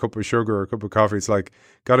neighbor for a cup of sugar or a cup of coffee. It's like,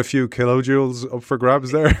 got a few kilojoules up for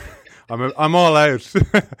grabs there. I'm all out.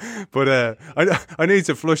 But I need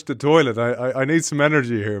to flush the toilet. I need some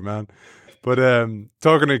energy here, man. But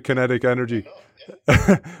talking of kinetic energy.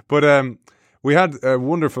 But we had a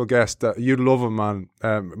wonderful guest that you'd love him, man.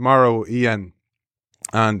 Mauro Ian.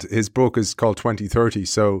 And his book is called 2030.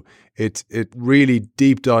 So it really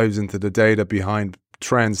deep dives into the data behind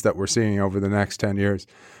trends that we're seeing over the next 10 years.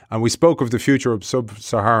 And we spoke of the future of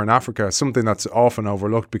sub-Saharan Africa, something that's often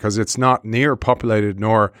overlooked because it's not near populated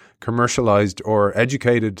nor commercialized or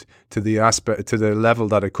educated to the level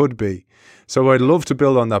that it could be. So I'd love to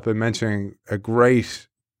build on that by mentioning a great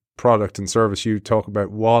product and service. You talk about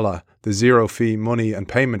Walla, the zero fee money and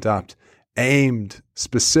payment app aimed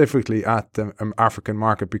specifically at the African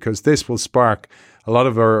market, because this will spark a lot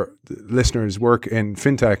of our listeners work in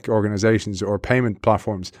fintech organizations or payment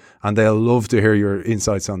platforms, and they'll love to hear your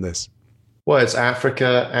insights on this. Well, it's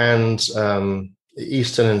Africa and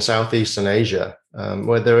Eastern and Southeastern Asia,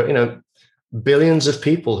 where there are billions of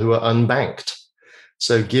people who are unbanked.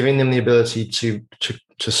 So giving them the ability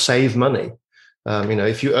to save money.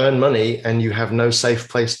 If you earn money and you have no safe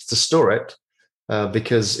place to store it,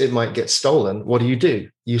 because it might get stolen, what do?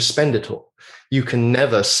 You spend it all. You can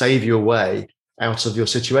never save your way out of your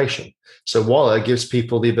situation. So Walla gives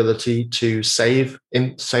people the ability to save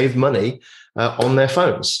money on their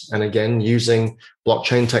phones. And again, using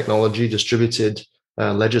blockchain technology, distributed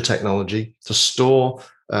ledger technology to store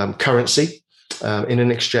currency in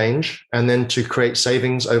an exchange, and then to create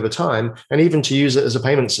savings over time, and even to use it as a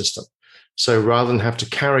payment system. So rather than have to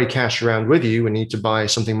carry cash around with you and need to buy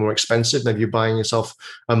something more expensive, maybe you're buying yourself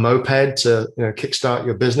a moped to kickstart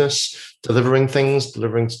your business, delivering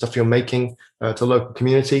stuff you're making to local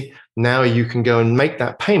community. Now you can go and make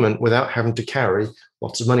that payment without having to carry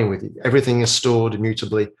lots of money with you. Everything is stored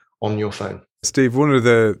immutably on your phone. Steve, one of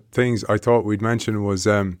the things I thought we'd mention was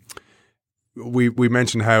we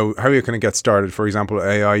mentioned how you're going to get started. For example,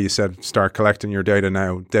 AI, you said start collecting your data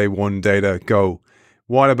now, day one data, go.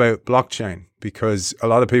 What about blockchain? Because a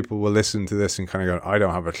lot of people will listen to this and kind of go, I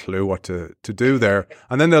don't have a clue what to do there.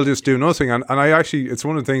 And then they'll just do nothing. And it's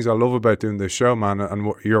one of the things I love about doing this show, man,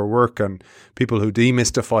 and your work and people who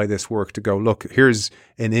demystify this work to go, look, here's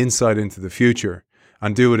an insight into the future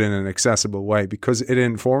and do it in an accessible way, because it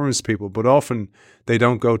informs people. But often they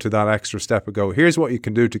don't go to that extra step and go, here's what you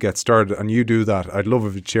can do to get started. And you do that. I'd love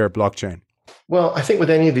if you'd share blockchain. Well, I think with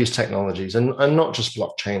any of these technologies, and not just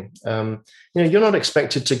blockchain, you're not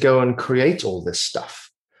expected to go and create all this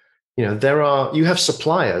stuff. You have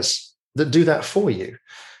suppliers that do that for you.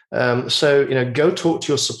 So go talk to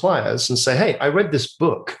your suppliers and say, hey, I read this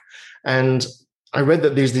book and I read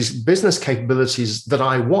that there's these business capabilities that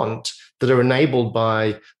I want that are enabled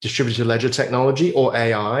by distributed ledger technology or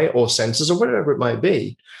AI or sensors or whatever it might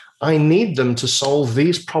be. I need them to solve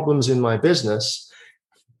these problems in my business.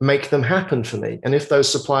 Make them happen for me. And if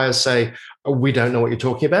those suppliers say, oh, we don't know what you're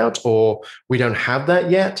talking about, or we don't have that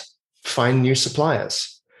yet, find new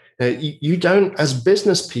suppliers. You don't, as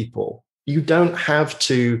business people, you don't have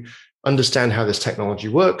to understand how this technology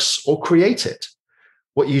works or create it.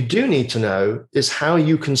 What you do need to know is how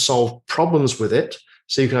you can solve problems with it,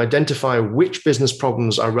 so you can identify which business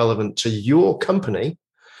problems are relevant to your company,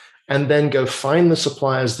 and then go find the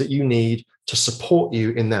suppliers that you need to support you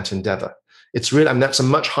in that endeavor. It's really, that's a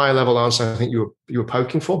much higher level answer I think you were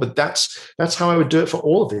poking for, but that's how I would do it for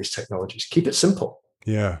all of these technologies. Keep it simple.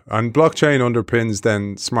 Yeah, and blockchain underpins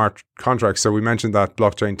then smart contracts. So we mentioned that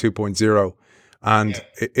blockchain 2.0, and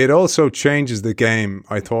it also changes the game.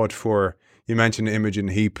 I thought you mentioned Imogen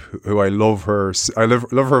Heap, who I love her. I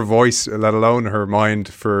love her voice, let alone her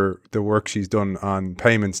mind for the work she's done on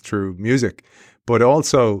payments through music. But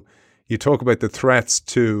also, you talk about the threats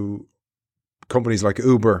to companies like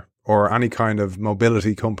Uber or any kind of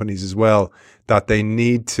mobility companies as well, that they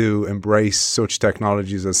need to embrace such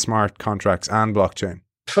technologies as smart contracts and blockchain.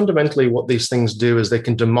 Fundamentally, what these things do is they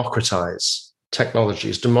can democratize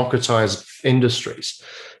technologies, democratize industries.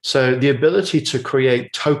 So the ability to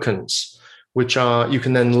create tokens, which you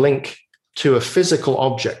can then link to a physical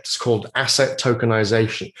object. It's called asset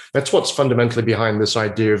tokenization. That's what's fundamentally behind this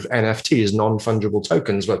idea of NFTs, non-fungible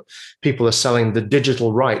tokens, where people are selling the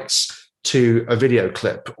digital rights to a video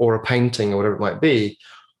clip or a painting or whatever it might be.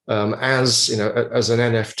 As an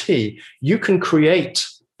NFT, you can create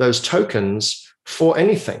those tokens for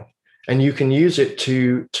anything, and you can use it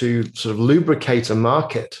to sort of lubricate a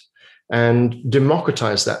market and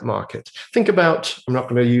democratize that market. Think about, I'm not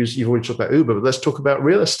going to use, you've already talked about Uber, but let's talk about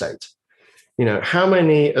real estate. How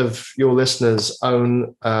many of your listeners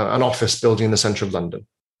own an office building in the center of London?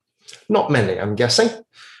 Not many, I'm guessing.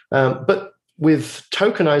 But with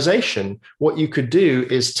tokenization, what you could do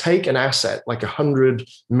is take an asset like €100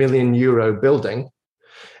 million building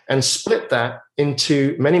and split that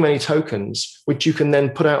into many, many tokens, which you can then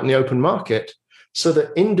put out in the open market so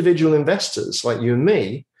that individual investors like you and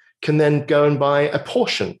me can then go and buy a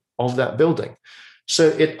portion of that building. So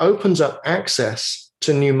it opens up access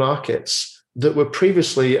to new markets that were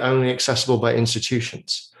previously only accessible by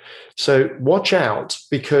institutions. So watch out,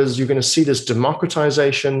 because you're going to see this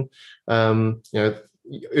democratization.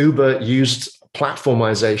 Uber used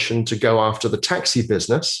platformization to go after the taxi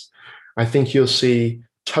business. I think you'll see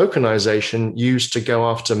tokenization used to go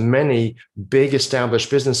after many big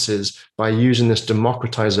established businesses by using this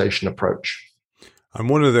democratization approach. And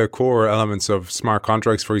one of the core elements of smart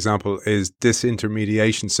contracts, for example, is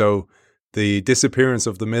disintermediation. So the disappearance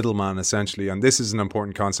of the middleman, essentially. And this is an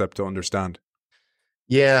important concept to understand.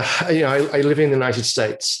 Yeah, I live in the United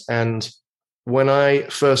States, and when I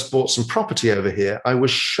first bought some property over here, I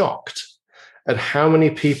was shocked at how many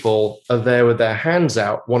people are there with their hands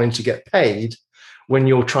out wanting to get paid when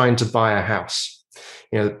you're trying to buy a house.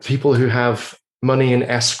 People who have money in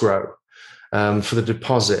escrow for the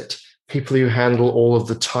deposit, people who handle all of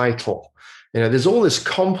the title. There's all this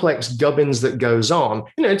complex gubbins that goes on.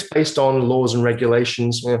 It's based on laws and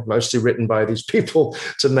regulations, mostly written by these people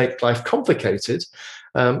to make life complicated,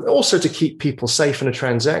 also to keep people safe in a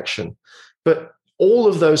transaction. But all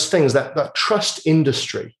of those things, that trust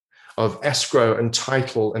industry of escrow and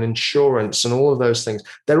title and insurance and all of those things,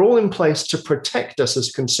 they're all in place to protect us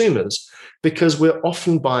as consumers, because we're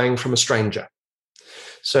often buying from a stranger.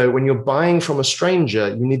 So when you're buying from a stranger,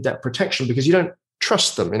 you need that protection because you don't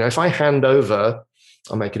trust them. If I hand over,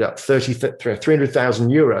 I'll make it up, 300,000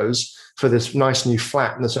 euros for this nice new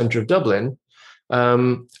flat in the center of Dublin,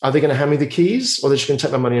 are they going to hand me the keys, or are they just going to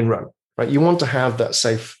take my money and run? Right? You want to have that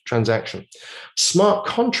safe transaction. Smart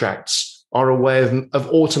contracts are a way of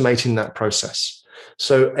automating that process.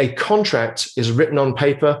 So a contract is written on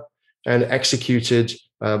paper and executed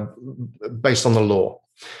based on the law.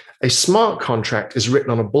 A smart contract is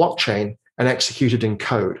written on a blockchain and executed in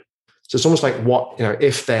code. So it's almost like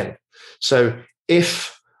if then. So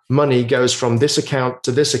if money goes from this account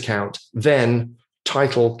to this account, then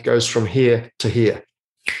title goes from here to here.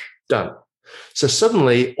 Done. So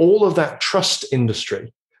suddenly all of that trust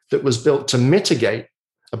industry that was built to mitigate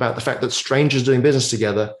about the fact that strangers doing business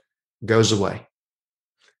together goes away.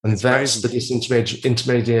 And that's the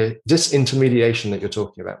disintermediation that you're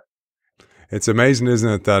talking about. It's amazing,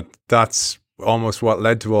 isn't it, that's almost what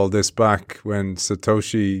led to all this back when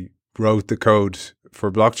Satoshi wrote the code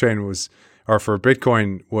for blockchain for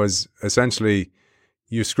Bitcoin was essentially,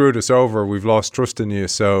 you screwed us over, we've lost trust in you,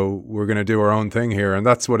 so we're going to do our own thing here. And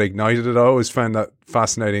that's what ignited it. I always found that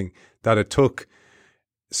fascinating, that it took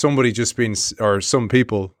somebody or some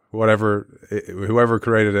people, whoever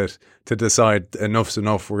created it, to decide enough's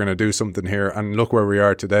enough, we're going to do something here. And look where we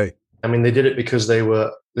are today. I mean, they did it because they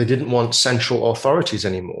didn't want central authorities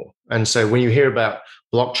anymore. And so when you hear about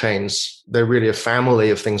blockchains, they're really a family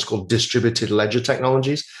of things called distributed ledger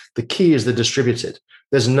technologies. The key is the distributed.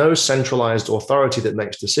 There's no centralized authority that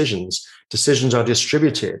makes decisions. Decisions are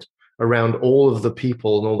distributed around all of the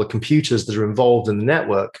people and all the computers that are involved in the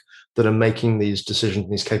network that are making these decisions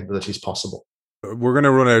and these capabilities possible. We're going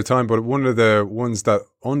to run out of time, but one of the ones that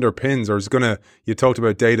underpins you talked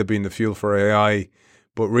about data being the fuel for AI,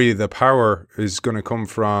 but really the power is going to come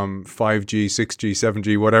from 5G, 6G,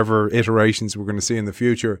 7G, whatever iterations we're going to see in the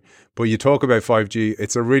future. But you talk about 5G,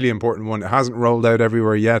 it's a really important one. It hasn't rolled out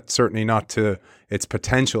everywhere yet, certainly not to its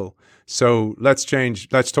potential. So let's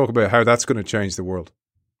talk about how that's going to change the world.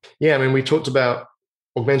 Yeah, I mean, we talked about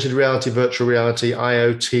augmented reality, virtual reality,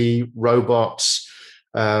 IoT, robots,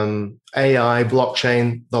 AI,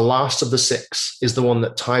 blockchain. The last of the six is the one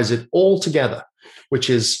that ties it all together, which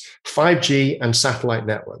is 5G and satellite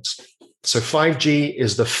networks. So 5G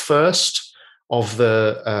is the first of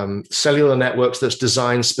the cellular networks that's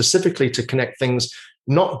designed specifically to connect things,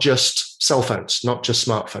 not just cell phones, not just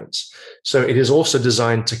smartphones. So it is also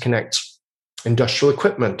designed to connect industrial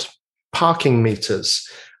equipment, parking meters,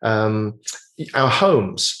 our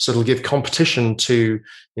homes. So it'll give competition to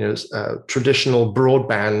traditional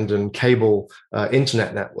broadband and cable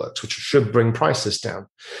internet networks, which should bring prices down.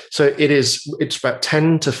 So it's about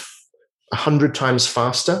 10 to 100 times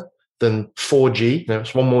faster than 4G.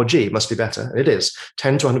 It's one more G, it must be better. And it is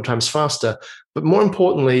 10 to 100 times faster. But more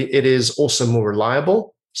importantly, it is also more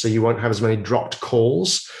reliable. So you won't have as many dropped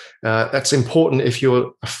calls. That's important if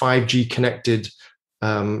you're a 5G connected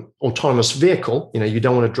autonomous vehicle. You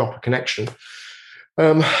don't want to drop a connection.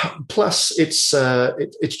 Plus,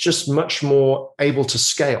 it's just much more able to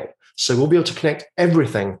scale. So we'll be able to connect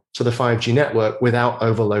everything to the 5G network without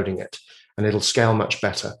overloading it. And it'll scale much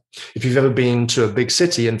better. If you've ever been to a big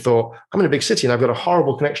city and thought, I'm in a big city and I've got a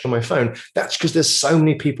horrible connection on my phone, that's because there's so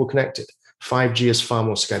many people connected. 5G is far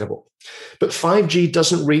more scalable. But 5G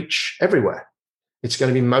doesn't reach everywhere. It's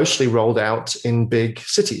going to be mostly rolled out in big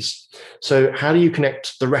cities. So how do you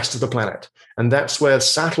connect the rest of the planet? And that's where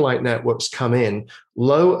satellite networks come in.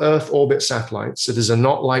 Low Earth orbit satellites. So these are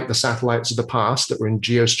not like the satellites of the past that were in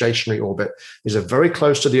geostationary orbit. These are very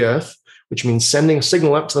close to the Earth, which means sending a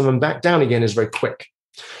signal up to them and back down again is very quick.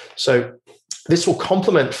 So this will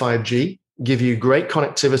complement 5G, give you great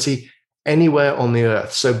connectivity anywhere on the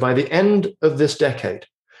Earth. So by the end of this decade,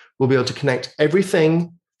 we'll be able to connect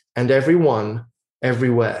everything and everyone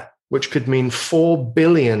everywhere, which could mean 4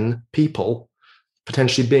 billion people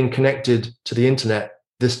potentially being connected to the internet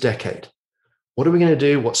this decade. What are we going to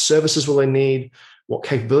do? What services will they need? What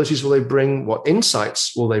capabilities will they bring? What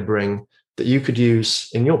insights will they bring that you could use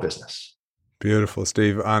in your business? Beautiful,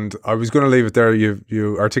 Steve. And I was going to leave it there.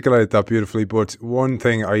 You articulated that beautifully. But one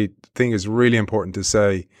thing I think is really important to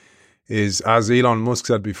say is, as Elon Musk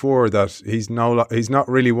said before, that he's not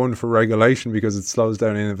really one for regulation because it slows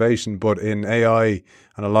down innovation. But in AI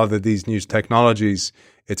and a lot of these new technologies,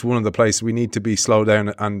 it's one of the places we need to be slow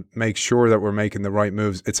down and make sure that we're making the right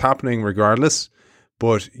moves. It's happening regardless,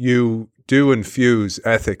 but you do infuse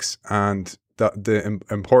ethics and the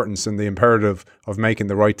importance and the imperative of making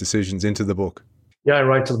the right decisions into the book. Yeah, I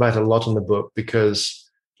write about it a lot in the book because,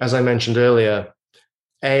 as I mentioned earlier,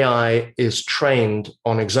 AI is trained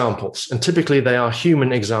on examples, and typically they are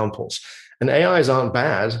human examples. And AIs aren't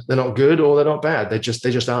bad; they're not good or they're not bad. They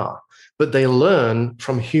just are. But they learn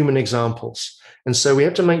from human examples, and so we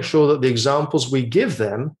have to make sure that the examples we give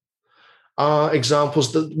them are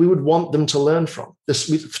examples that we would want them to learn from.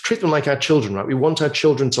 We treat them like our children, right? We want our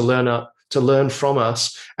children to learn from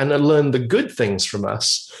us and to learn the good things from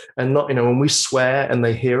us, and not, when we swear and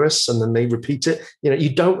they hear us and then they repeat it, you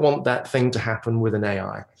don't want that thing to happen with an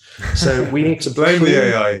AI. So we need to blame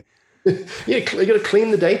the AI. You got to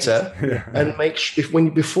clean the data and make sure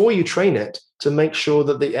before you train it to make sure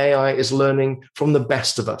that the AI is learning from the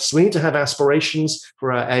best of us. We need to have aspirations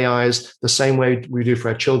for our AIs the same way we do for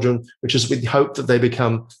our children, which is we hope that they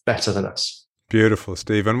become better than us. Beautiful,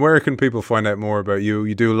 Steve. And where can people find out more about you?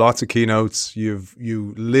 You do lots of keynotes.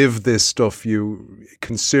 You live this stuff. You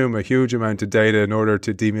consume a huge amount of data in order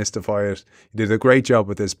to demystify it. You did a great job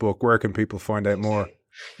with this book. Where can people find out more?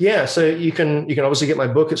 Yeah, so you can obviously get my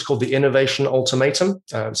book. It's called The Innovation Ultimatum.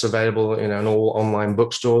 It's available in all online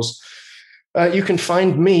bookstores. You can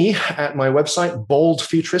find me at my website, Bald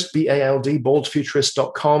Futurist, BALD,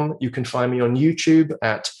 baldfuturist.com. You can find me on YouTube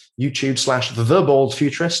at YouTube/The Bald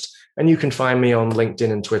Futurist. And you can find me on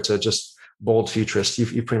LinkedIn and Twitter, just Bald Futurist.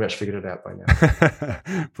 You've pretty much figured it out by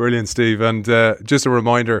now. Brilliant, Steve. And just a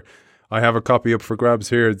reminder, I have a copy up for grabs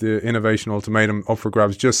here, the Innovation Ultimatum up for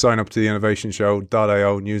grabs. Just sign up to the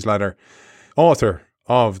innovationshow.io newsletter. Author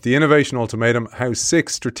of The Innovation Ultimatum, How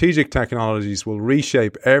 6 Strategic Technologies Will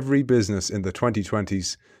Reshape Every Business in the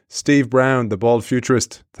 2020s. Steve Brown, the Bald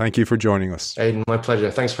Futurist, thank you for joining us. Aidan, my pleasure.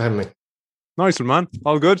 Thanks for having me. Nice one, man.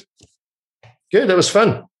 All good? Good. That was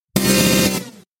fun.